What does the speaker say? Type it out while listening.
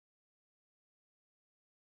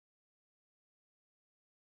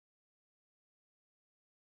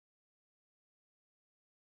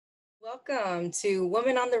Welcome to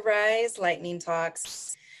Women on the Rise Lightning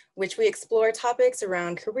Talks, which we explore topics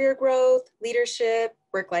around career growth, leadership,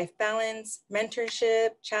 work-life balance, mentorship,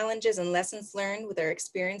 challenges, and lessons learned with our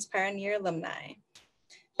experienced pioneer alumni.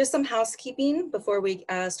 Just some housekeeping before we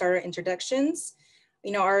start our introductions.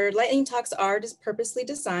 Our lightning talks are just purposely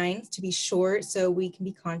designed to be short so we can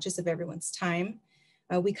be conscious of everyone's time.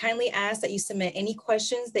 We kindly ask that you submit any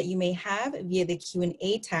questions that you may have via the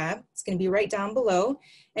Q&A tab. It's going to be right down below.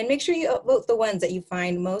 And make sure you upvote the ones that you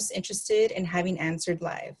find most interested in having answered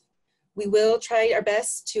live. We will try our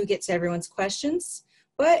best to get to everyone's questions,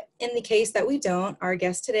 but in the case that we don't, our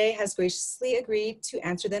guest today has graciously agreed to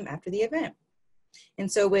answer them after the event.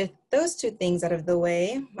 And so with those two things out of the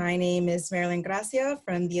way, my name is Marilyn Gracia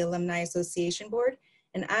from the Alumni Association Board,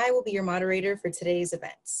 and I will be your moderator for today's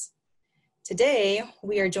events. Today,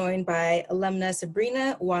 we are joined by alumna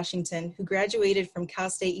Sabrina Washington, who graduated from Cal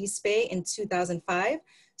State East Bay in 2005,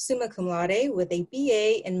 summa cum laude, with a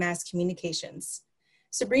BA in Mass Communications.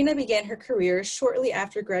 Sabrina began her career shortly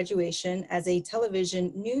after graduation as a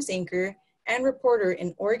television news anchor and reporter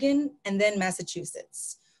in Oregon and then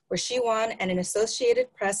Massachusetts, where she won an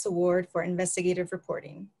Associated Press Award for investigative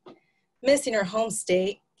reporting. Missing her home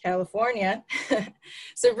state, California,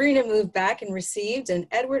 Sabrina moved back and received an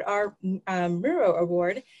Edward R. Murrow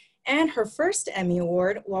Award and her first Emmy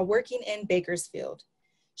Award while working in Bakersfield.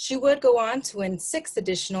 She would go on to win 6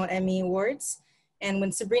 additional Emmy Awards, and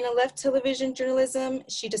when Sabrina left television journalism,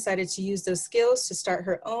 she decided to use those skills to start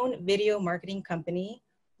her own video marketing company,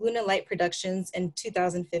 Luna Light Productions, in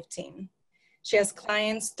 2015. She has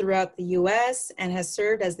clients throughout the US and has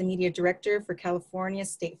served as the media director for California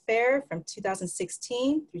State Fair from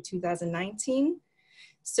 2016 through 2019.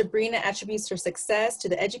 Sabrina attributes her success to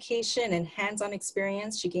the education and hands-on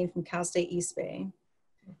experience she gained from Cal State East Bay.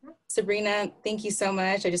 Sabrina, thank you so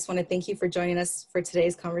much. I just want to thank you for joining us for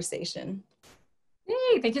today's conversation.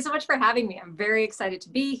 Hey, thank you so much for having me. I'm very excited to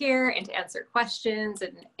be here and to answer questions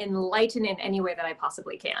and enlighten in any way that I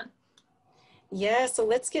possibly can. Yeah, so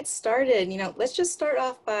let's get started. Let's just start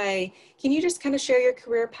off by, can you just kind of share your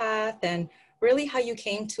career path and really how you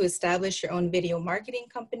came to establish your own video marketing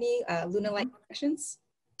company, Luna Light Productions?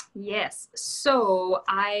 Yes, so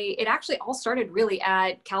it actually all started really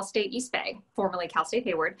at Cal State East Bay, formerly Cal State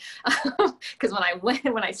Hayward, because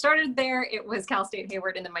when I started there, it was Cal State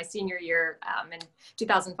Hayward, and then my senior year in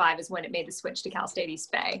 2005 is when it made the switch to Cal State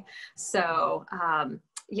East Bay. So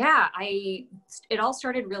yeah, it all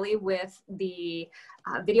started really with the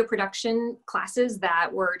video production classes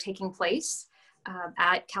that were taking place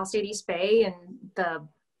at Cal State East Bay and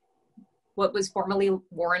what was formerly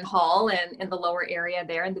Warren Hall and in the lower area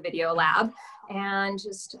there in the video lab, and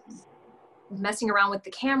just messing around with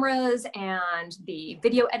the cameras and the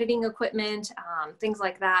video editing equipment, things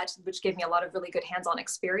like that, which gave me a lot of really good hands-on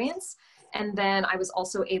experience. And then I was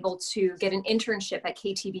also able to get an internship at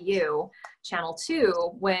KTVU Channel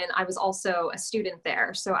 2 when I was also a student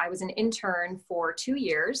there. So I was an intern for 2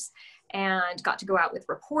 years and got to go out with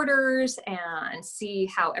reporters and see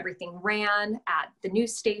how everything ran at the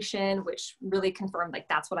news station, which really confirmed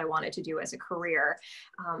that's what I wanted to do as a career.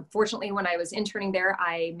 Fortunately, when I was interning there,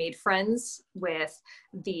 I made friends with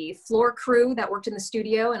the floor crew that worked in the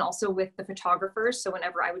studio and also with the photographers. So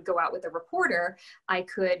whenever I would go out with a reporter, I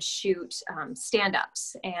could shoot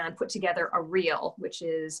stand-ups and put together a reel, which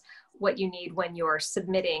is what you need when you're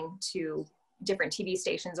submitting to different TV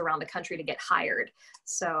stations around the country to get hired.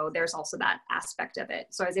 So there's also that aspect of it.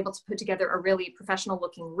 So I was able to put together a really professional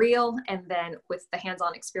looking reel. And then with the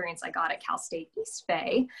hands-on experience I got at Cal State East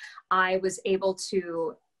Bay, I was able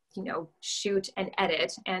to shoot and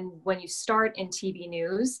edit. And when you start in TV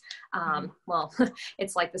news, well,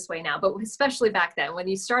 it's like this way now, but especially back then, when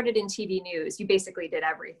you started in TV news, you basically did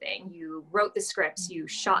everything. You wrote the scripts, you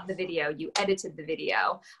shot the video, you edited the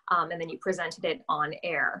video, and then you presented it on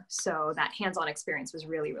air. So that hands-on experience was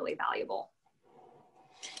really, really valuable.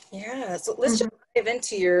 Yeah, so let's just dive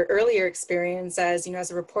into your earlier experience as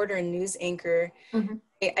a reporter and news anchor.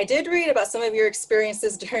 I did read about some of your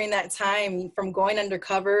experiences during that time, from going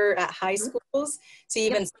undercover at high schools to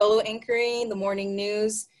even solo anchoring the morning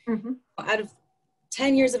news. Out of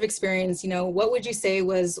 10 years of experience, what would you say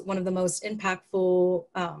was one of the most impactful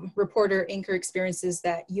reporter anchor experiences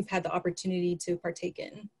that you've had the opportunity to partake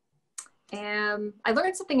in? I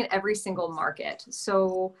learned something in every single market.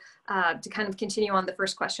 So to kind of continue on the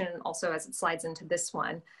first question, and also as it slides into this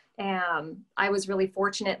one, I was really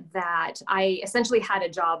fortunate that I essentially had a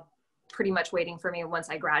job pretty much waiting for me once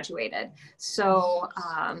I graduated. So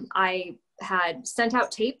I had sent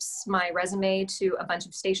out tapes, my resume, to a bunch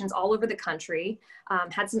of stations all over the country,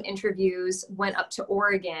 had some interviews, went up to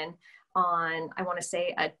Oregon on, I want to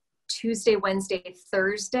say, a Tuesday, Wednesday,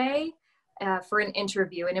 Thursday for an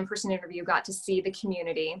interview, an in-person interview, got to see the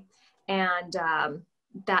community. And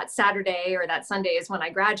that Saturday or that Sunday is when I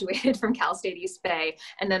graduated from Cal State East Bay.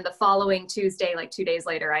 And then the following Tuesday, like 2 days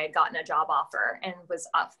later, I had gotten a job offer and was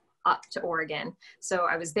up to Oregon. So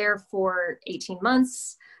I was there for 18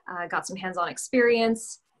 months, got some hands-on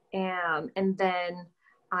experience. And then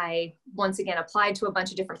I once again applied to a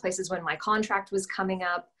bunch of different places when my contract was coming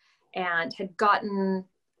up, and had gotten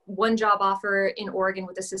one job offer in Oregon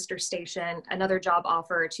with a sister station, another job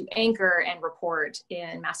offer to anchor and report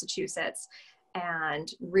in Massachusetts. And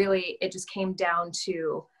really, it just came down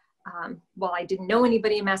to, while I didn't know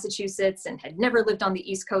anybody in Massachusetts and had never lived on the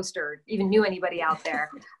East Coast or even knew anybody out there,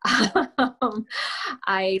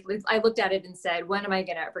 I looked at it and said, when am I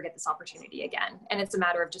going to ever get this opportunity again? And it's a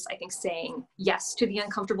matter of just, I think, saying yes to the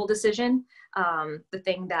uncomfortable decision, the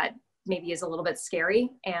thing that maybe is a little bit scary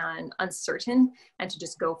and uncertain, and to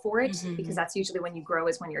just go for it, because that's usually when you grow,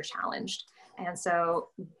 is when you're challenged. And so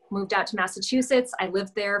moved out to Massachusetts. I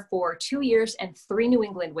lived there for 2 years and 3 New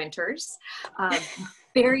England winters.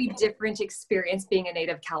 Very different experience being a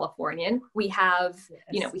native Californian. We have,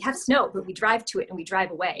 you know, we have snow, but we drive to it and we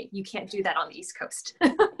drive away. You can't do that on the East Coast.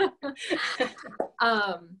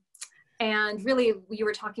 And really, you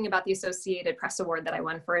were talking about the Associated Press Award that I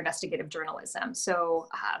won for investigative journalism. So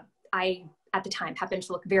I, at the time, happened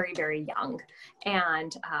to look very, very young.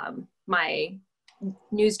 And my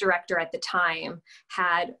news director at the time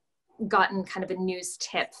had gotten kind of a news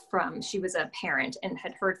tip from, she was a parent and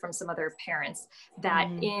had heard from some other parents that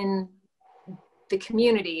in the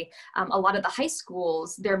community, a lot of the high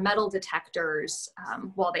schools, their metal detectors,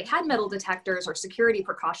 while they had metal detectors or security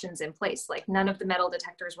precautions in place, like none of the metal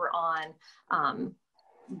detectors were on.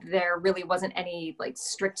 There really wasn't any like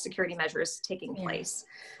strict security measures taking place.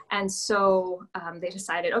 And so they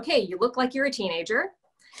decided, okay, you look like you're a teenager.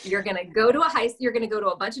 You're going to go to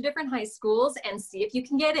a bunch of different high schools and see if you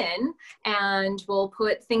can get in, and we'll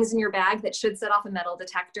put things in your bag that should set off a metal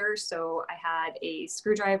detector. So I had a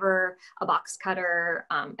screwdriver, a box cutter,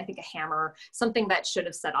 I think a hammer, something that should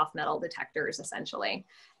have set off metal detectors essentially.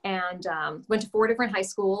 And went to 4 different high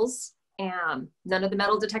schools, and none of the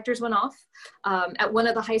metal detectors went off. At one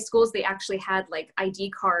of the high schools, they actually had like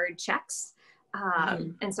ID card checks.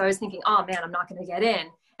 And so I was thinking, oh man, I'm not going to get in.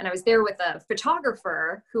 And I was there with a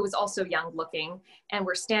photographer who was also young looking, and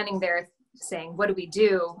we're standing there saying, what do we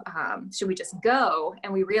do? Should we just go?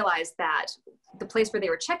 And we realized that the place where they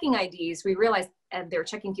were checking IDs, and they were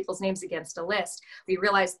checking people's names against a list. We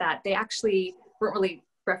realized that they actually weren't really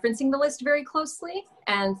referencing the list very closely,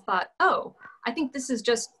 and thought, oh, I think this is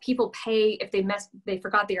just people pay, if they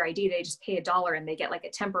forgot their ID, they just pay $1 and they get like a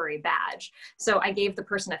temporary badge. So I gave the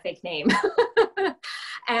person a fake name.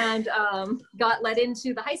 And got let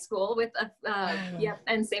into the high school with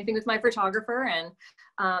and same thing with my photographer.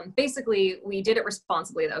 And basically we did it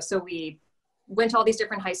responsibly though. So we went to all these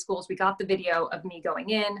different high schools. We got the video of me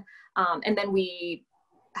going in, and then we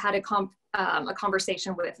had a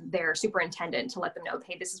conversation with their superintendent to let them know,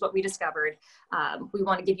 hey, this is what we discovered. We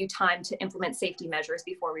want to give you time to implement safety measures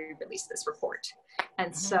before we release this report.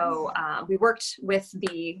 And so we worked with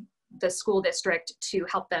the school district to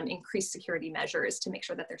help them increase security measures to make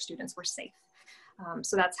sure that their students were safe.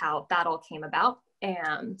 So that's how that all came about.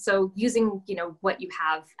 And so using, what you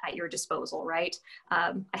have at your disposal, right?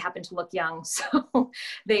 I happen to look young, so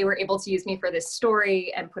they were able to use me for this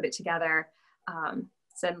story and put it together.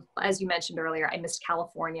 So as you mentioned earlier, I missed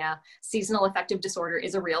California. Seasonal affective disorder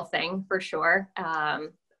is a real thing for sure.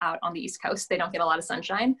 Out on the East Coast, they don't get a lot of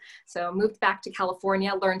sunshine. So moved back to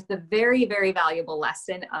California, learned the very, very valuable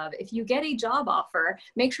lesson of, if you get a job offer,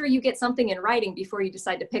 make sure you get something in writing before you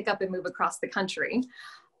decide to pick up and move across the country.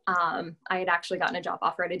 I had actually gotten a job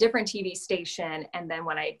offer at a different TV station. And then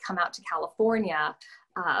when I come out to California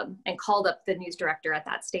and called up the news director at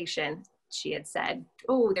that station, she had said,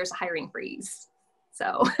 oh, there's a hiring freeze.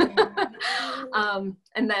 So,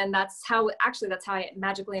 and then that's how I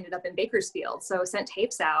magically ended up in Bakersfield. So sent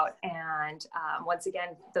tapes out, and once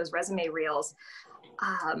again, those resume reels,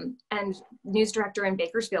 and news director in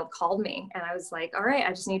Bakersfield called me, and I was like, all right,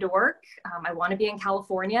 I just need to work. I want to be in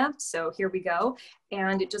California. So here we go.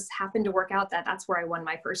 And it just happened to work out that that's where I won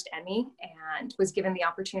my first Emmy, and was given the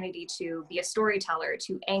opportunity to be a storyteller,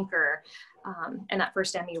 to anchor. And that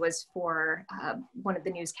first Emmy was for one of the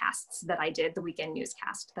newscasts that I did, the weekend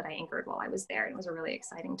newscast that I anchored while I was there. It was a really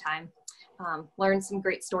exciting time. Learned some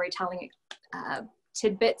great storytelling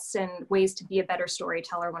tidbits and ways to be a better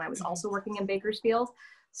storyteller when I was also working in Bakersfield.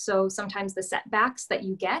 So sometimes the setbacks that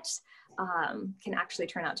you get can actually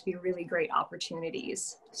turn out to be really great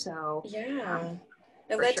opportunities. So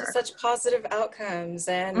it led to such positive outcomes.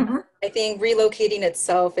 And I think relocating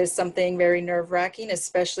itself is something very nerve-wracking,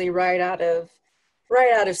 especially right out of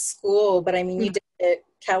school. But I mean, you did it.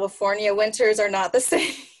 California winters are not the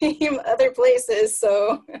same other places,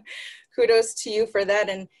 so kudos to you for that.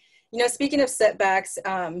 And speaking of setbacks,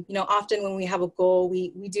 often when we have a goal,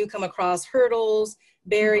 we do come across hurdles,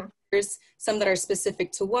 barriers, some that are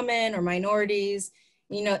specific to women or minorities,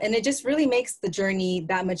 and it just really makes the journey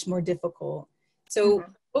that much more difficult. So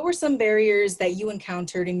what were some barriers that you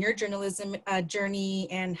encountered in your journalism journey,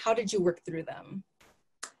 and how did you work through them?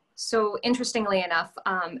 So interestingly enough,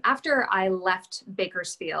 after I left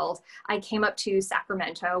Bakersfield, I came up to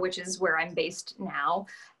Sacramento, which is where I'm based now,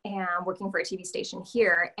 and working for a TV station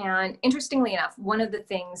here. And interestingly enough, one of the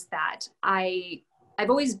things that I've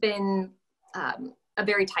always been a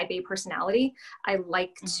very type A personality. I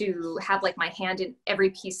like to have like my hand in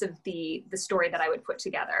every piece of the story that I would put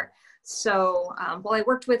together. So while I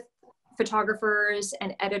worked with photographers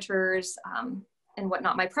and editors and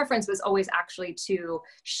whatnot, my preference was always actually to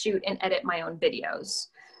shoot and edit my own videos.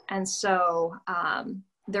 And so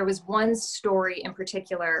there was one story in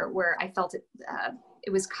particular where I felt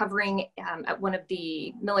it was covering at one of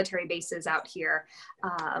the military bases out here,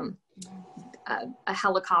 a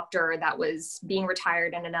helicopter that was being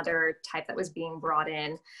retired and another type that was being brought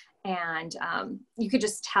in. And you could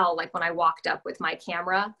just tell, like when I walked up with my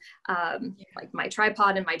camera, like my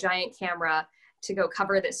tripod and my giant camera to go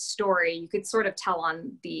cover this story, you could sort of tell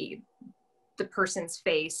on the person's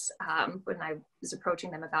face when I was approaching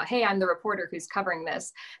them about, hey, I'm the reporter who's covering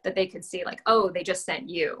this, that they could see like, oh, they just sent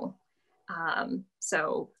you.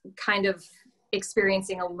 So kind of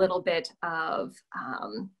experiencing a little bit of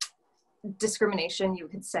discrimination, you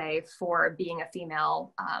could say, for being a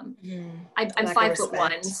female. I'm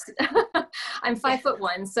 5'1". I'm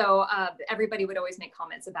 5'1", so everybody would always make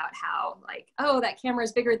comments about how like, oh, that camera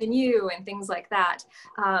is bigger than you and things like that.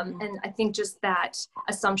 And I think just that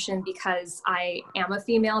assumption, because I am a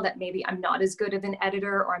female, that maybe I'm not as good of an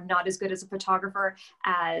editor or I'm not as good as a photographer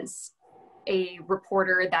as a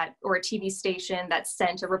reporter that, or a TV station that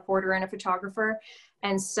sent a reporter and a photographer.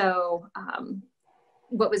 And so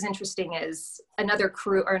what was interesting is another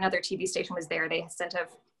crew or another TV station was there. They sent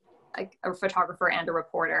a photographer and a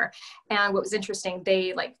reporter. And what was interesting,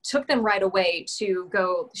 they like took them right away to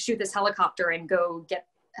go shoot this helicopter and go get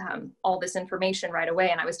all this information right away.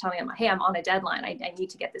 And I was telling them, hey, I'm on a deadline. I need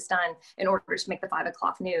to get this done in order to make the 5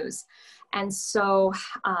 o'clock news. And so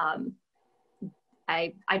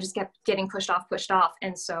I just kept getting pushed off.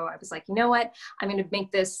 And so I was like, you know what, I'm going to make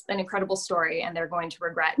this an incredible story and they're going to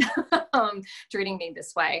regret treating me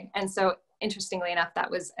this way. And so interestingly enough, that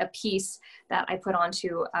was a piece that I put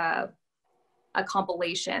onto a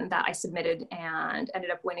compilation that I submitted and ended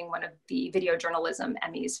up winning one of the video journalism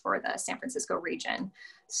Emmys for the San Francisco region.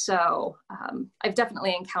 So I've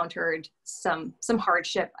definitely encountered some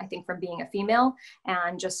hardship, I think, from being a female,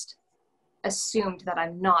 and just assumed that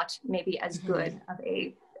I'm not maybe as good of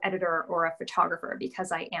a editor or a photographer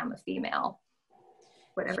because I am a female,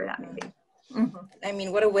 whatever that may be. I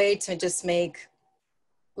mean, what a way to just make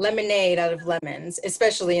lemonade out of lemons,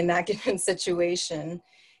 especially in that given situation.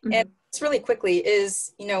 And just really quickly,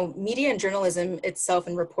 is, media and journalism itself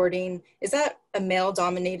and reporting, is that a male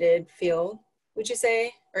dominated field, would you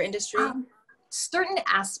say, or industry? Certain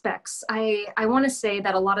aspects. I want to say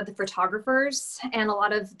that a lot of the photographers and a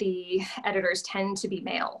lot of the editors tend to be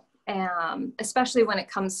male, especially when it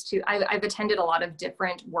comes to, I've attended a lot of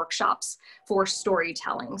different workshops for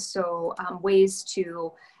storytelling. So ways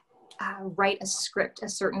to write a script a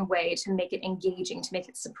certain way to make it engaging, to make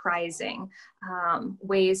it surprising,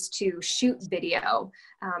 ways to shoot video.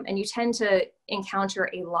 And you tend to encounter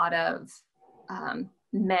a lot of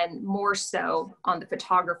men more so on the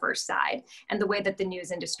photographer side. And the way that the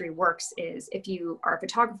news industry works is if you are a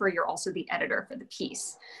photographer, you're also the editor for the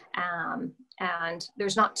piece. And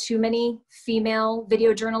there's not too many female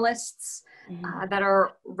video journalists that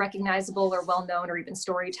are recognizable or well-known, or even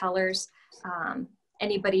storytellers.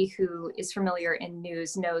 Anybody who is familiar in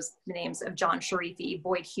news knows the names of John Sharifi,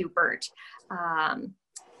 Boyd Hubert.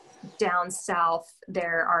 Down south,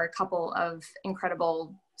 there are a couple of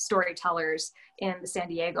incredible storytellers in the San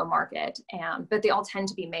Diego market, but they all tend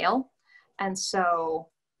to be male. And so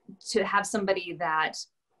to have somebody that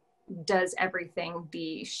does everything,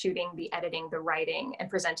 the shooting, the editing, the writing, and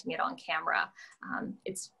presenting it on camera,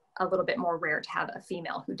 it's a little bit more rare to have a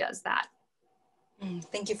female who does that.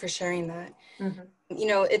 Thank you for sharing that.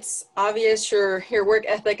 It's obvious your work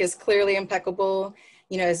ethic is clearly impeccable,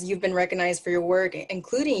 as you've been recognized for your work,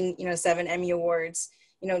 including, 7 Emmy Awards.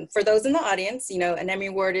 For those in the audience, an Emmy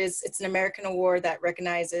Award it's an American award that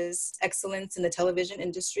recognizes excellence in the television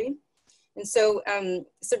industry. And so,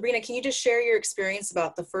 Sabrina, can you just share your experience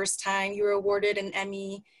about the first time you were awarded an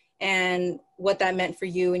Emmy and what that meant for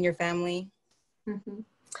you and your family?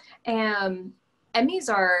 Emmys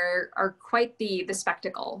are quite the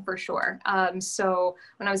spectacle for sure. So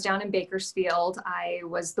when I was down in Bakersfield, I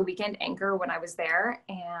was the weekend anchor when I was there.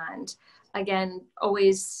 And again,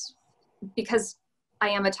 always, because I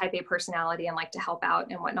am a type A personality and like to help out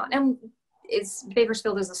and whatnot. And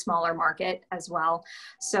Bakersfield is a smaller market as well.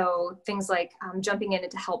 So things like jumping in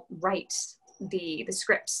to help write the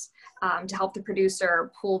scripts, to help the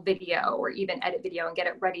producer pull video or even edit video and get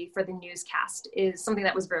it ready for the newscast is something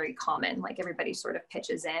that was very common. Like everybody sort of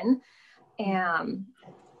pitches in.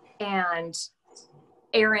 And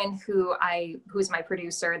Aaron, who's my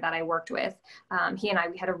producer that I worked with, he and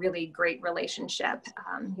we had a really great relationship.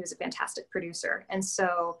 He was a fantastic producer. And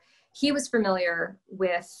so he was familiar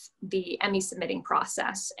with the Emmy submitting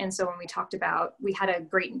process. And so when we talked about, we had a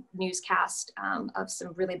great newscast of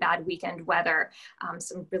some really bad weekend weather,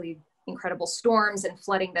 some really incredible storms and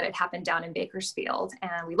flooding that had happened down in Bakersfield.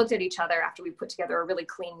 And we looked at each other after we put together a really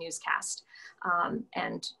clean newscast,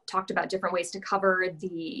 and talked about different ways to cover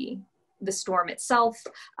the storm itself,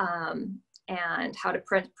 and how to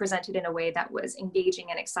present it in a way that was engaging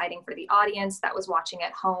and exciting for the audience that was watching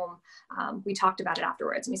at home. We talked about it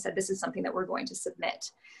afterwards and we said, this is something that we're going to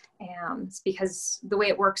submit. And because the way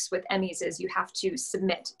it works with Emmys is you have to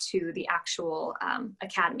submit to the actual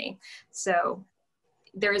academy. So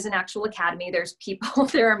there is an actual academy. There's people,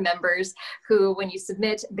 there are members who, when you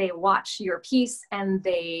submit, they watch your piece and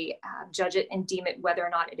they judge it and deem it whether or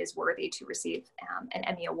not it is worthy to receive an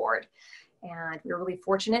Emmy award. And we were really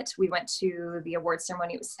fortunate. We went to the award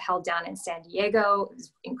ceremony. It was held down in San Diego. It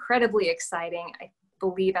was incredibly exciting. I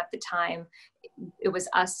believe at the time it was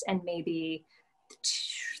us and maybe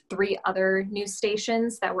 3 other news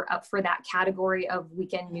stations that were up for that category of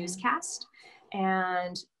weekend newscast.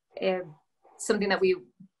 And something that we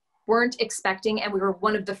weren't expecting, and we were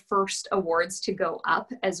one of the first awards to go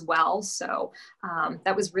up as well. So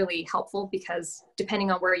that was really helpful, because depending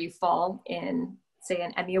on where you fall in, say,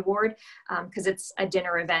 an Emmy award, because it's a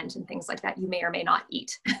dinner event and things like that, you may or may not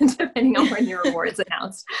eat depending on when your award's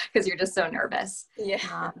announced, because you're just so nervous.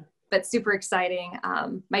 Yeah. But super exciting.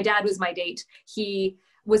 My dad was my date. He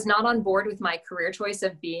was not on board with my career choice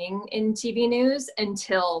of being in TV news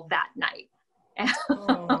until that night.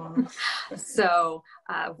 So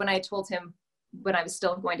when I told him, when I was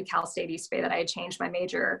still going to Cal State East Bay, that I had changed my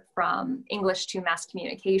major from English to mass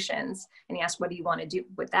communications, and he asked, what do you want to do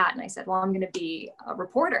with that? And I said, well, I'm going to be a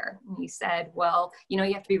reporter. And he said, well, you know,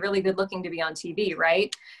 you have to be really good looking to be on TV,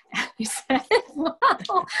 right? And he said, well,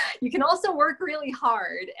 you can also work really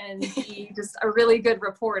hard and be just a really good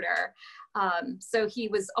reporter. So he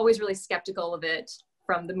was always really skeptical of it,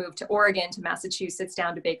 from the move to Oregon to Massachusetts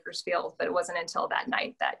down to Bakersfield. But it wasn't until that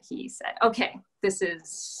night that he said, okay, this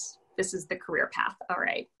is the career path. All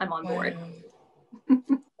right, I'm on board.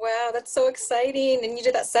 Wow, that's so exciting. And you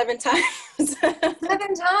did that 7 times.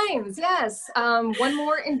 7 times, yes. 1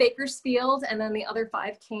 more in Bakersfield, and then the other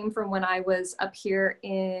 5 came from when I was up here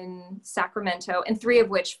in Sacramento, and 3 of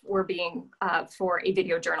which were being for a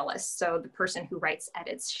video journalist. So the person who writes,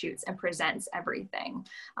 edits, shoots, and presents everything.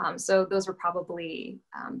 So those were probably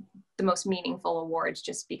the most meaningful awards,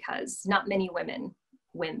 just because not many women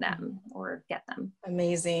win them or get them.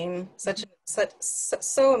 Amazing.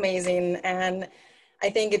 So amazing. And I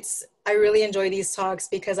think I really enjoy these talks,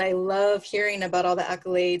 because I love hearing about all the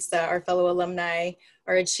accolades that our fellow alumni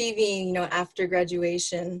are achieving, you know, after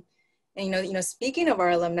graduation. And, you know, speaking of our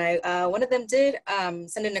alumni, one of them did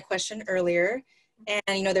send in a question earlier,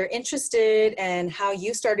 and, you know, they're interested in how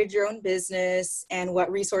you started your own business and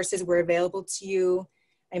what resources were available to you.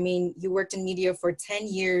 I mean, you worked in media for 10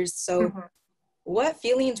 years. So what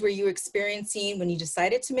feelings were you experiencing when you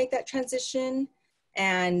decided to make that transition?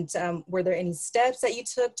 And were there any steps that you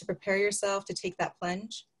took to prepare yourself to take that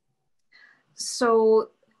plunge?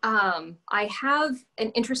 So I have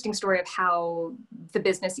an interesting story of how the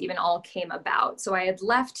business even all came about. So I had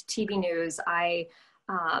left TV news. I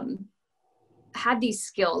had these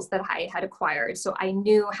skills that I had acquired. So I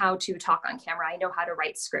knew how to talk on camera. I know how to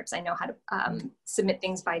write scripts. I know how to submit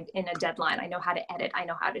things in a deadline. I know how to edit. I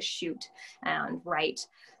know how to shoot and write.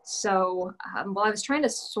 So while I was trying to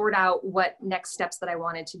sort out what next steps that I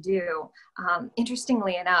wanted to do,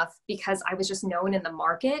 interestingly enough, because I was just known in the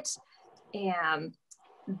market, and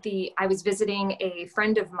I was visiting a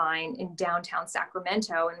friend of mine in downtown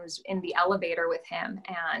Sacramento and was in the elevator with him.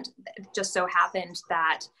 And it just so happened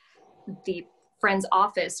that the friend's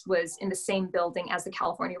office was in the same building as the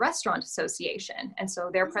California Restaurant Association. And so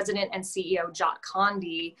their president and CEO, Jot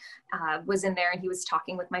Condi, was in there, and he was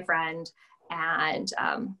talking with my friend, and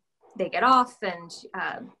they get off, and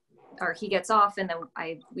or he gets off, and then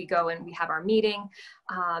we go and we have our meeting.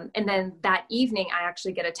 And then that evening, I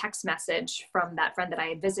actually get a text message from that friend that I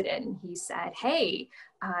had visited, and he said, hey,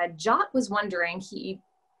 Jot was wondering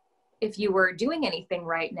if you were doing anything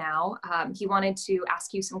right now. He wanted to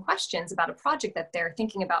ask you some questions about a project that they're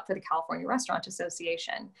thinking about for the California Restaurant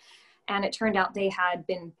Association. And it turned out they had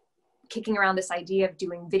been kicking around this idea of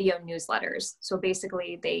doing video newsletters. So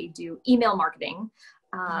basically they do email marketing,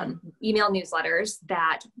 email newsletters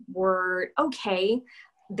that were okay.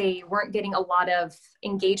 They weren't getting a lot of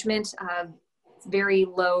engagement, very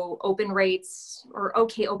low open rates, or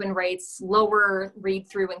okay open rates, lower read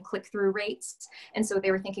through and click through rates. And so they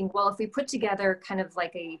were thinking, well, if we put together kind of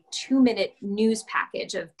like a 2-minute news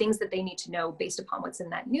package of things that they need to know based upon what's in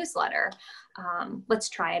that newsletter, let's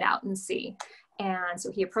try it out and see. And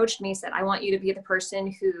so he approached me, said, I want you to be the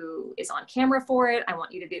person who is on camera for it. I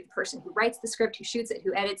want you to be the person who writes the script, who shoots it,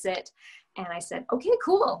 who edits it. And I said, okay,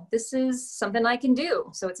 cool. This is something I can do.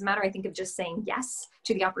 So it's a matter, I think, of just saying yes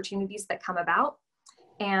to the opportunities that come about.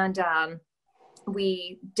 And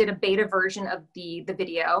we did a beta version of the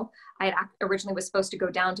video. I originally was supposed to go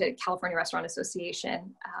down to California Restaurant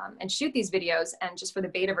Association and shoot these videos. And just for the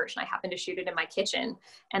beta version, I happened to shoot it in my kitchen,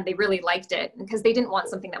 and they really liked it because they didn't want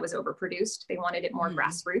something that was overproduced. They wanted it more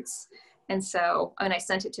grassroots. And so when I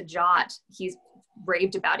sent it to Jot, he's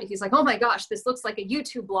raved about it. He's like, oh my gosh, this looks like a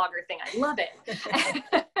YouTube blogger thing. I love it.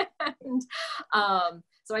 And,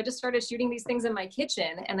 so I just started shooting these things in my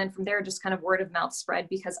kitchen. And then from there, just kind of word of mouth spread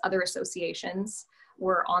because other associations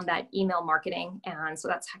were on that email marketing. And so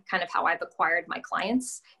that's kind of how I've acquired my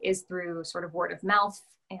clients, is through sort of word of mouth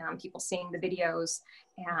and people seeing the videos,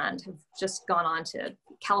 and have just gone on to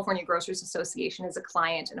California Grocers Association as a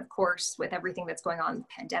client. And of course, with everything that's going on in the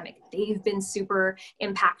pandemic, they've been super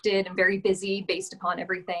impacted and very busy based upon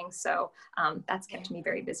everything. So that's kept me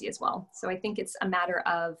very busy as well. So I think it's a matter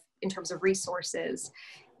of, in terms of resources,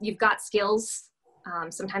 you've got skills.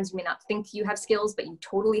 Sometimes you may not think you have skills, but you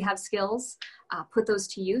totally have skills. Put those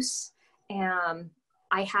to use.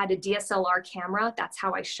 I had a DSLR camera. That's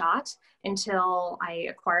how I shot until I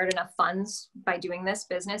acquired enough funds by doing this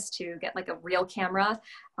business to get like a real camera,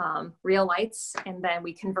 real lights. And then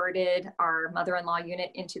we converted our mother-in-law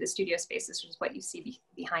unit into the studio spaces, which is what you see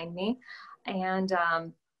behind me. And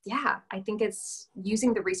yeah, I think it's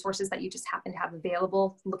using the resources that you just happen to have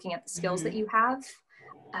available, looking at the skills that you have,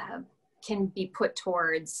 can be put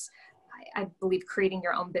towards, I believe, creating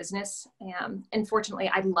your own business. And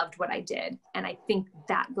fortunately, I loved what I did. And I think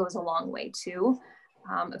that goes a long way too,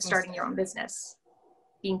 of starting your own business,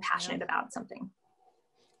 being passionate about something.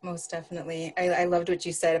 Most definitely. I loved what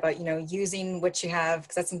you said about, using what you have,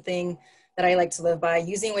 because that's something that I like to live by.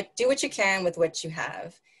 Do what you can with what you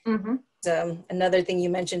have. Another thing you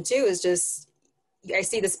mentioned too is just, I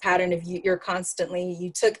see this pattern of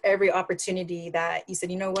you took every opportunity that you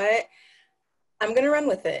said, you know what, I'm going to run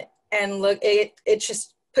with it. And look, it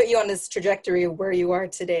just put you on this trajectory of where you are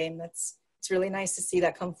today. And it's really nice to see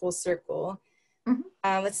that come full circle.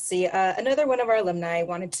 Let's see, another one of our alumni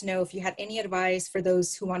wanted to know if you had any advice for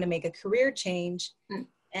those who want to make a career change,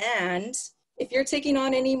 and if you're taking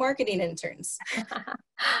on any marketing interns.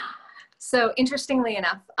 So interestingly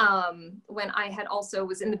enough, when I had also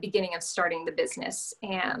was in the beginning of starting the business,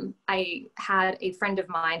 and I had a friend of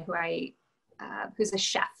mine who's a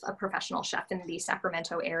chef, a professional chef in the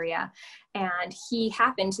Sacramento area. And he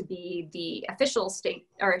happened to be the official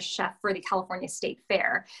chef for the California State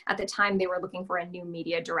Fair. At the time, they were looking for a new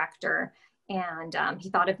media director. And he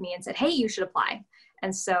thought of me and said, hey, you should apply.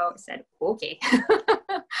 And so I said, okay.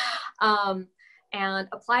 And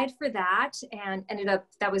applied for that, and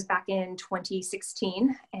that was back in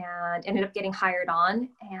 2016, and ended up getting hired on.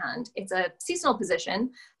 And it's a seasonal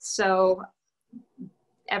position. So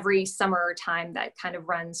every summer time that kind of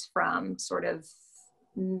runs from sort of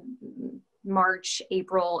March,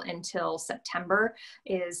 April until September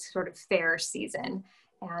is sort of fair season.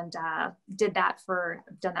 And done that for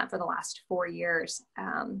the last 4 years.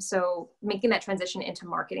 So making that transition into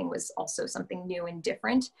marketing was also something new and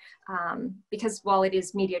different, because while it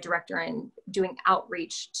is media director and doing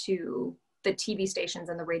outreach to the TV stations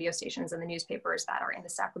and the radio stations and the newspapers that are in the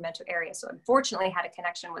Sacramento area. So unfortunately I had a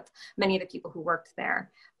connection with many of the people who worked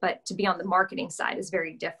there, but to be on the marketing side is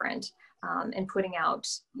very different, and putting out,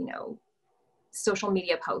 social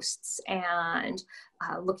media posts and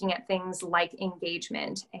looking at things like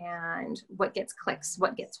engagement and what gets clicks,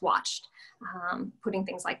 what gets watched, putting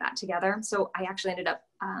things like that together. So I actually ended up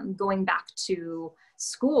going back to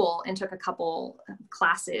school and took a couple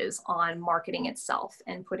classes on marketing itself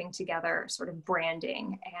and putting together sort of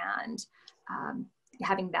branding and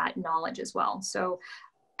having that knowledge as well. So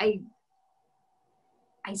I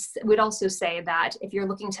would also say that if you're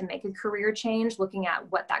looking to make a career change, looking at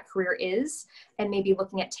what that career is, and maybe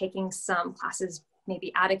looking at taking some classes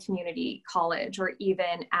maybe at a community college or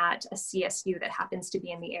even at a CSU that happens to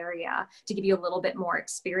be in the area to give you a little bit more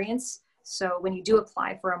experience. So when you do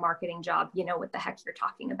apply for a marketing job, you know what the heck you're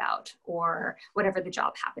talking about, or whatever the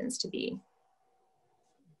job happens to be.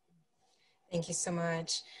 Thank you so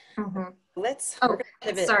much. Mm-hmm. We're gonna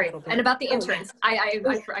pivot a little bit. And about the interns, I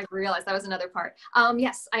realized that was another part.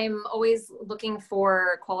 Yes, I'm always looking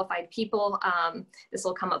for qualified people. This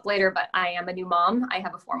will come up later, but I am a new mom. I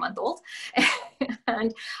have a 4-month-old.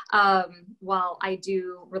 And while I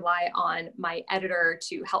do rely on my editor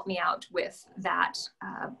to help me out with that,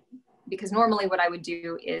 because normally what I would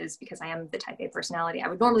do is, because I am the type A personality, I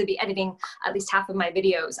would normally be editing at least half of my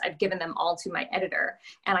videos. I've given them all to my editor,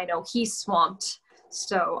 and I know he's swamped.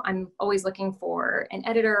 So I'm always looking for an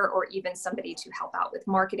editor or even somebody to help out with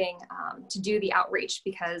marketing, to do the outreach,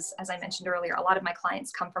 because as I mentioned earlier, a lot of my clients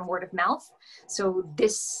come from word of mouth. So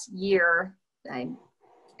this year,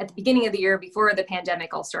 at the beginning of the year, before the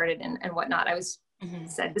pandemic all started and whatnot, I was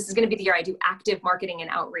said, this is going to be the year I do active marketing and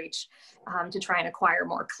outreach to try and acquire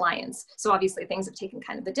more clients. So obviously things have taken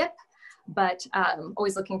kind of a dip, but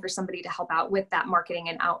always looking for somebody to help out with that marketing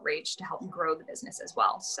and outreach to help grow the business as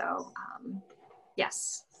well. So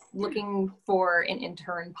yes, looking for an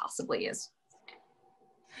intern possibly is.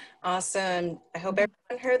 Awesome. I hope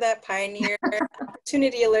everyone heard that pioneer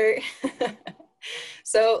opportunity alert.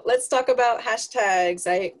 So let's talk about hashtags.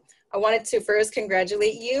 I wanted to first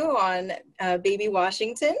congratulate you on baby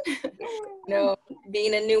Washington. You know,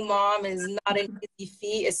 being a new mom is not an easy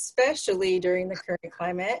feat, especially during the current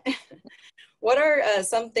climate. What are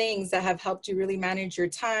some things that have helped you really manage your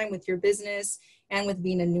time with your business and with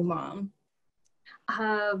being a new mom?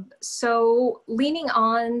 So leaning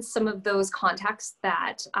on some of those contacts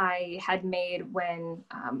that I had made when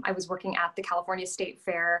I was working at the California State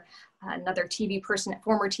Fair, another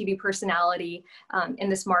former TV personality in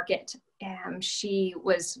this market. She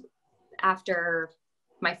was, after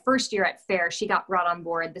my first year at Fair, she got brought on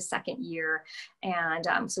board the second year.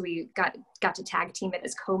 And so we got to tag team it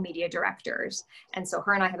as co-media directors. And so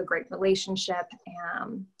her and I have a great relationship.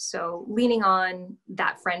 So leaning on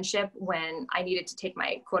that friendship when I needed to take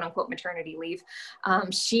my quote unquote maternity leave,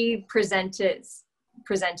 she presented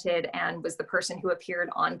and was the person who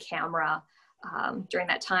appeared on camera during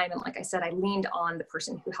that time. And like I said, I leaned on the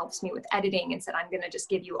person who helps me with editing and said, I'm going to just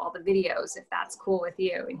give you all the videos if that's cool with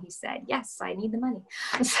you. And he said, yes, I need the money.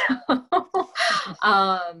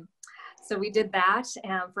 So we did that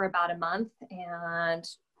for about a month. And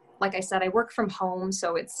like I said, I work from home,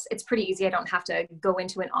 so it's pretty easy. I don't have to go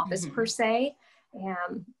into an office per se,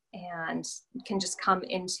 and can just come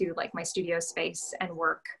into like my studio space and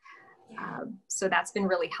work. So that's been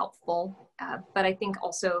really helpful. But I think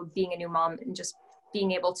also being a new mom and just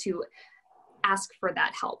being able to ask for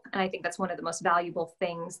that help. And I think that's one of the most valuable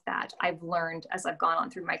things that I've learned as I've gone on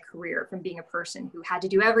through my career, from being a person who had to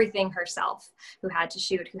do everything herself, who had to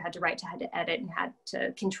shoot, who had to write, had to edit, and had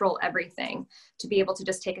to control everything, to be able to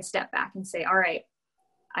just take a step back and say, all right,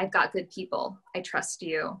 I've got good people. I trust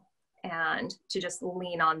you. And to just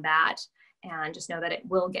lean on that and just know that it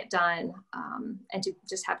will get done, and to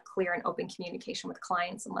just have clear and open communication with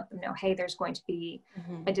clients and let them know, hey, there's going to be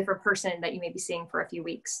a different person that you may be seeing for a few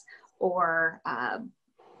weeks, or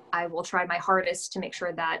I will try my hardest to make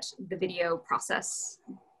sure that the video process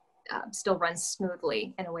still runs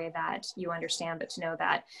smoothly in a way that you understand, but to know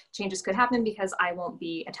that changes could happen because I won't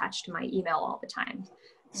be attached to my email all the time.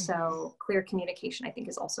 So clear communication, I think,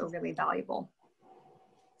 is also really valuable.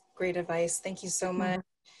 Great advice. Thank you so much.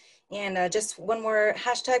 And just one more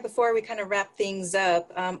hashtag before we kind of wrap things up.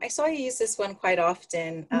 I saw you use this one quite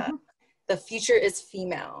often. The future is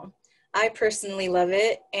female. I personally love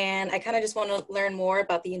it. And I kind of just want to learn more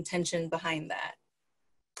about the intention behind that.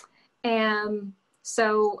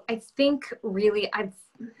 So I think really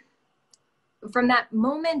from that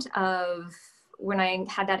moment of when I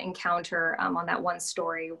had that encounter on that one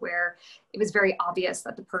story where it was very obvious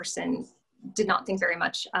that the person did not think very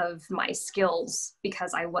much of my skills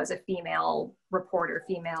because I was a female reporter,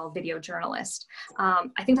 female video journalist.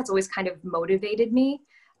 I think that's always kind of motivated me.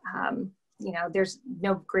 You know, there's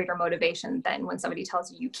no greater motivation than when somebody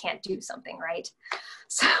tells you you can't do something, right?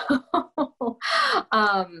 So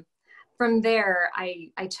From there,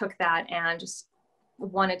 I took that and just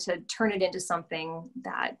wanted to turn it into something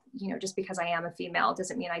that, just because I am a female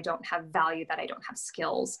doesn't mean I don't have value, that I don't have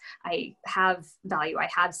skills. I have value, I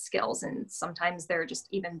have skills, and sometimes they're just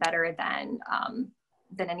even better than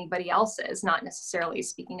anybody else's, not necessarily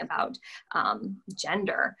speaking about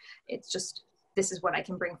gender. It's just, this is what I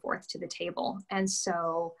can bring forth to the table. And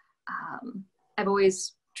so I've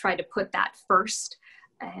always tried to put that first.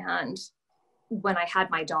 And when I had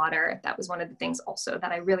my daughter, that was one of the things also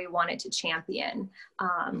that I really wanted to champion,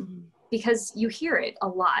 because you hear it a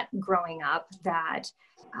lot growing up that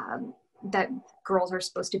that girls are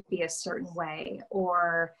supposed to be a certain way,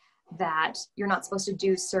 or that you're not supposed to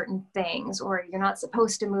do certain things, or you're not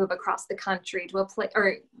supposed to move across the country to a place,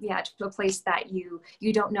 to a place that you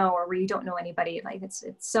don't know, or where you don't know anybody. Like it's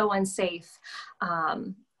so unsafe.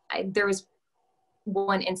 There was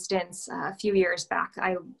one instance a few years back.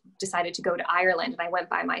 I decided to go to Ireland, and I went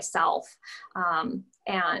by myself.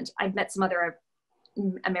 And I'd met some other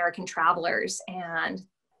American travelers, and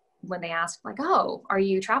when they asked, like, "Oh, are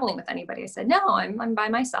you traveling with anybody?" I said, "No, I'm by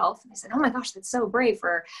myself." And they said, "Oh my gosh, that's so brave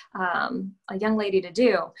for a young lady to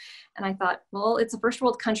do." And I thought, well, it's a first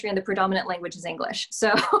world country and the predominant language is English,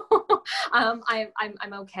 so I'm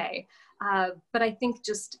okay. But I think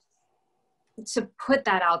just to put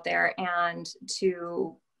that out there and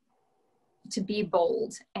to be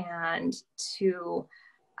bold and to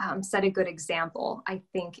set a good example, I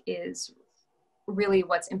think is really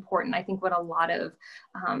what's important. I think what a lot of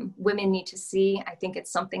women need to see. I think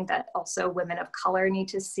it's something that also women of color need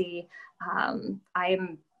to see.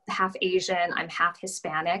 I'm half Asian, I'm half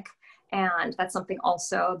Hispanic. And that's something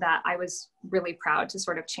also that I was really proud to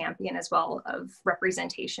sort of champion as well, of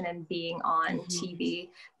representation and being on TV,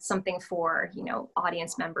 something for,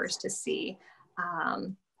 audience members to see.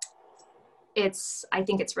 I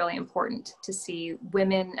think it's really important to see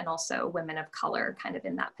women and also women of color kind of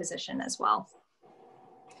in that position as well.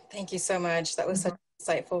 Thank you so much. That was such an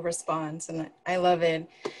insightful response, and I love it.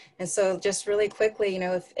 And so just really quickly,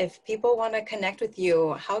 if people want to connect with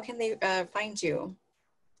you, how can they find you?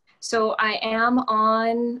 So I am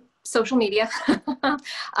on social media,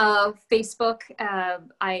 Facebook.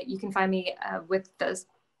 You can find me with the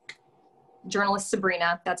journalist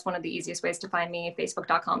Sabrina. That's one of the easiest ways to find me,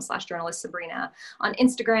 facebook.com/journalist Sabrina. On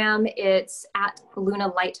Instagram, it's at Luna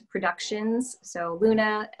Light Productions. So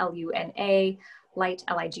Luna, Luna, Light,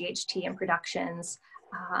 Light, and Productions.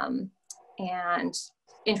 And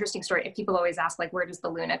interesting story, people always ask, like, where does the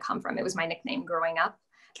Luna come from? It was my nickname growing up.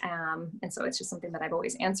 And so it's just something that I've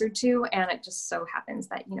always answered to. And it just so happens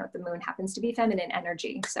that, the moon happens to be feminine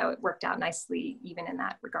energy. So it worked out nicely, even in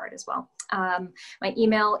that regard as well. My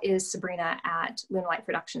email is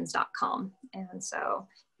sabrina@lunalightproductions.com. And so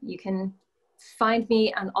you can find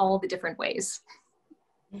me on all the different ways.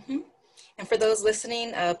 And for those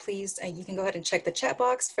listening, please, you can go ahead and check the chat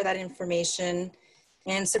box for that information.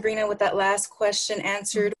 And Sabrina, with that last question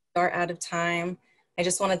answered, we are out of time. I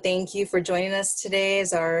just want to thank you for joining us today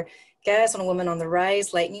as our guest on Women on the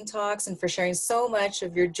Rise Lightning Talks, and for sharing so much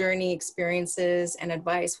of your journey, experiences, and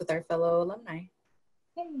advice with our fellow alumni.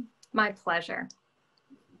 My pleasure.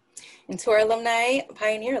 And to our alumni,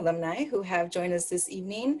 Pioneer alumni who have joined us this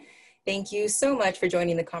evening, thank you so much for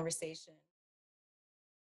joining the conversation.